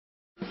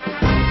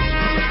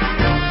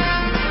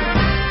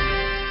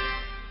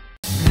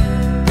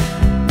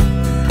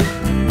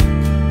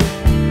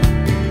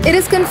It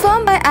is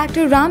confirmed by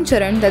actor Ram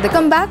Charan that the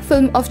comeback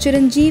film of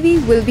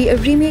Chiranjeevi will be a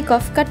remake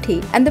of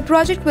Kaththi, and the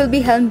project will be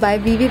helmed by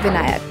V V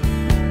Vinayak.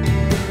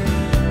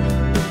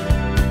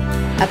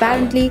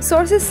 Apparently,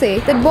 sources say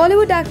that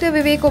Bollywood actor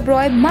Vivek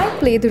Oberoi might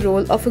play the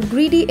role of a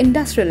greedy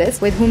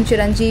industrialist with whom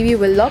Chiranjeevi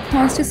will lock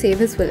horns to save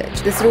his village.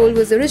 This role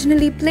was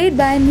originally played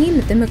by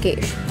Nitin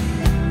Mukesh.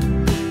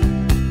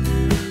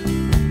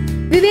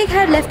 Vivek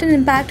had left an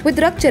impact with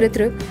Rak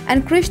Charitra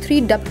and Krish 3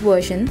 dubbed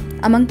version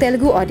among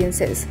Telugu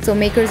audiences, so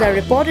makers are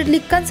reportedly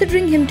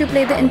considering him to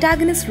play the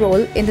antagonist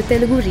role in the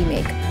Telugu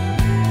remake.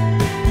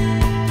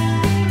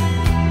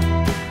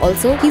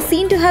 Also, he's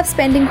seen to have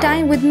spending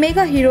time with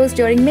mega heroes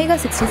during Mega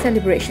 60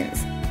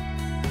 celebrations.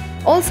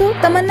 Also,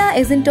 Tamanna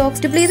is in talks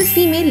to play the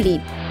female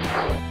lead.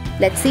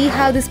 Let's see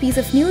how this piece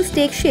of news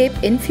takes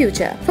shape in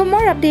future. For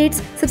more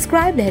updates,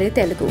 subscribe Lehren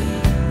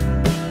Telugu.